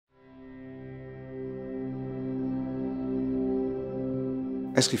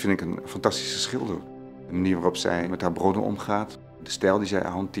Esiri vind ik een fantastische schilder. De manier waarop zij met haar bronnen omgaat, de stijl die zij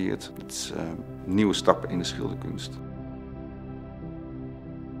hanteert, het is een nieuwe stap in de schilderkunst.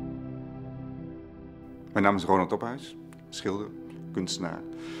 Mijn naam is Ronald Ophuis, schilder, kunstenaar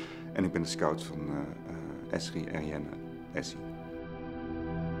en ik ben de scout van Esiri Erheriene-Essi.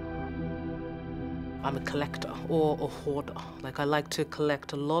 I'm a collector or a hoarder. Like, I like to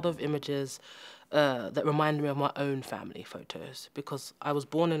collect a lot of images that remind me of my own family photos, because I was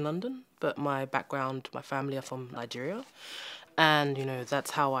born in London, but my background, my family are from Nigeria. And, you know,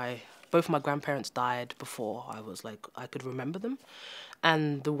 that's how both my grandparents died before I could remember them.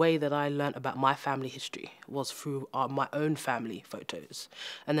 And the way that I learnt about my family history was through my own family photos.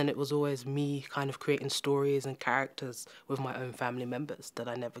 And then it was always me kind of creating stories and characters with my own family members that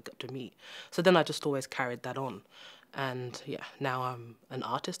I never got to meet. So then I just always carried that on. And yeah, now I'm an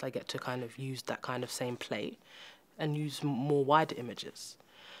artist. I get to kind of use that kind of same play and use more wider images.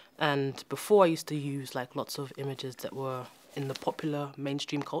 And before I used to use like lots of images that were in the popular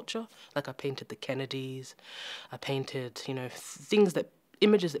mainstream culture. Like I painted the Kennedys, I painted, you know,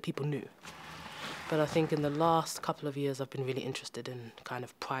 images that people knew. But I think in the last couple of years I've been really interested in kind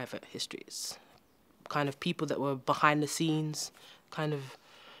of private histories. Kind of people that were behind the scenes, kind of,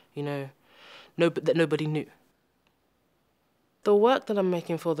 you know, that nobody knew. The work that I'm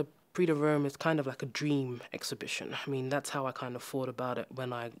making for the Prix de Rome is kind of like a dream exhibition. I mean, that's how I kind of thought about it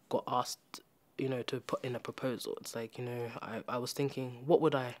when I got asked, you know, to put in a proposal. It's like, you know, I was thinking, what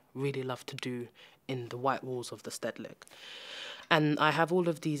would I really love to do in the white walls of the Stedelijk? And I have all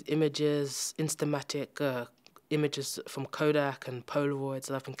of these images, instamatic images from Kodak and Polaroids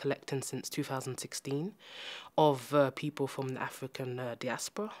that I've been collecting since 2016 of people from the African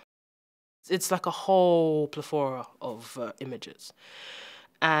diaspora. It's like a whole plethora of images.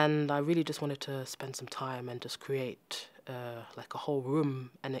 And I really just wanted to spend some time and just create like a whole room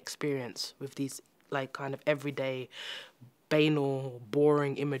and experience with these like kind of everyday, banal,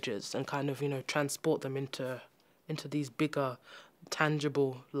 boring images and kind of, you know, transport them into these bigger,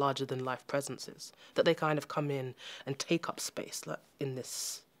 tangible, larger-than-life presences. That they kind of come in and take up space like, in the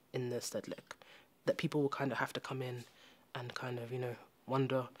Stedelijk. That people will kind of have to come in and kind of, you know,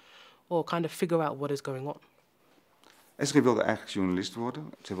 wonder or kind of figure out what is going on. Esiri wilde eigenlijk journalist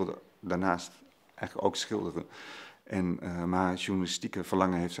worden. Ze wilde daarnaast eigenlijk ook schilderen. Maar haar journalistieke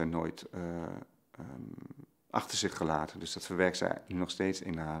verlangen heeft zij nooit achter zich gelaten. Dus dat verwerkt zij nu nog steeds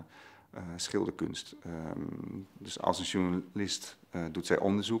in haar schilderkunst. Dus als een journalist doet zij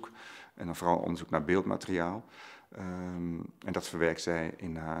onderzoek. En dan vooral onderzoek naar beeldmateriaal. En dat verwerkt zij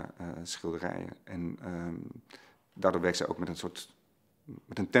in haar schilderijen. En daardoor werkt zij ook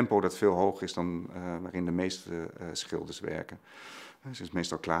met een tempo dat veel hoger is dan waarin de meeste schilders werken. Ze is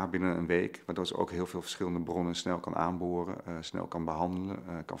meestal klaar binnen een week, waardoor ze ook heel veel verschillende bronnen snel kan aanboren, snel kan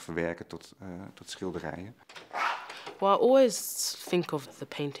behandelen, kan verwerken tot schilderijen. Well, I always think of the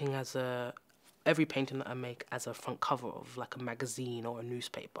painting as every painting that I make as a front cover of like a magazine or a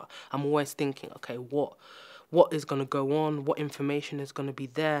newspaper. I'm always thinking, okay, what is going to go on, what information is going to be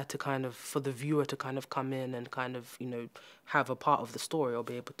there to kind of, for the viewer to kind of come in and kind of, you know, have a part of the story or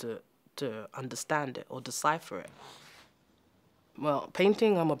be able to understand it or decipher it. Well,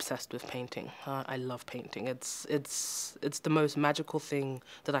 painting, I'm obsessed with painting. I love painting. It's the most magical thing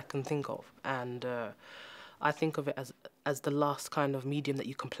that I can think of. And I think of it as the last kind of medium that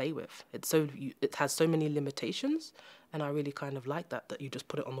you can play with. It has so many limitations, and I really kind of like that you just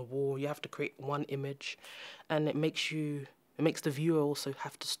put it on the wall. You have to create one image, and it makes the viewer also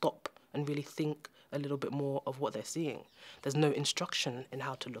have to stop and really think a little bit more of what they're seeing. There's no instruction in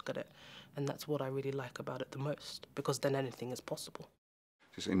how to look at it, and that's what I really like about it the most, because then anything is possible.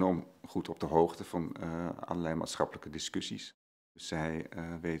 Ze is enorm goed op de hoogte van allerlei maatschappelijke discussies. Dus zij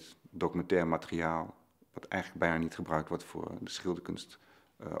weet documentair materiaal wat eigenlijk bijna niet gebruikt wordt voor de schilderkunst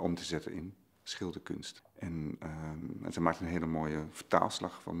om te zetten in schilderkunst. En ze maakt een hele mooie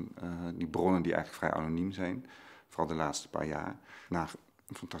vertaalslag van die bronnen die eigenlijk vrij anoniem zijn, vooral de laatste paar jaar, naar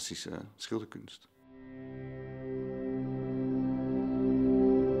een fantastische schilderkunst.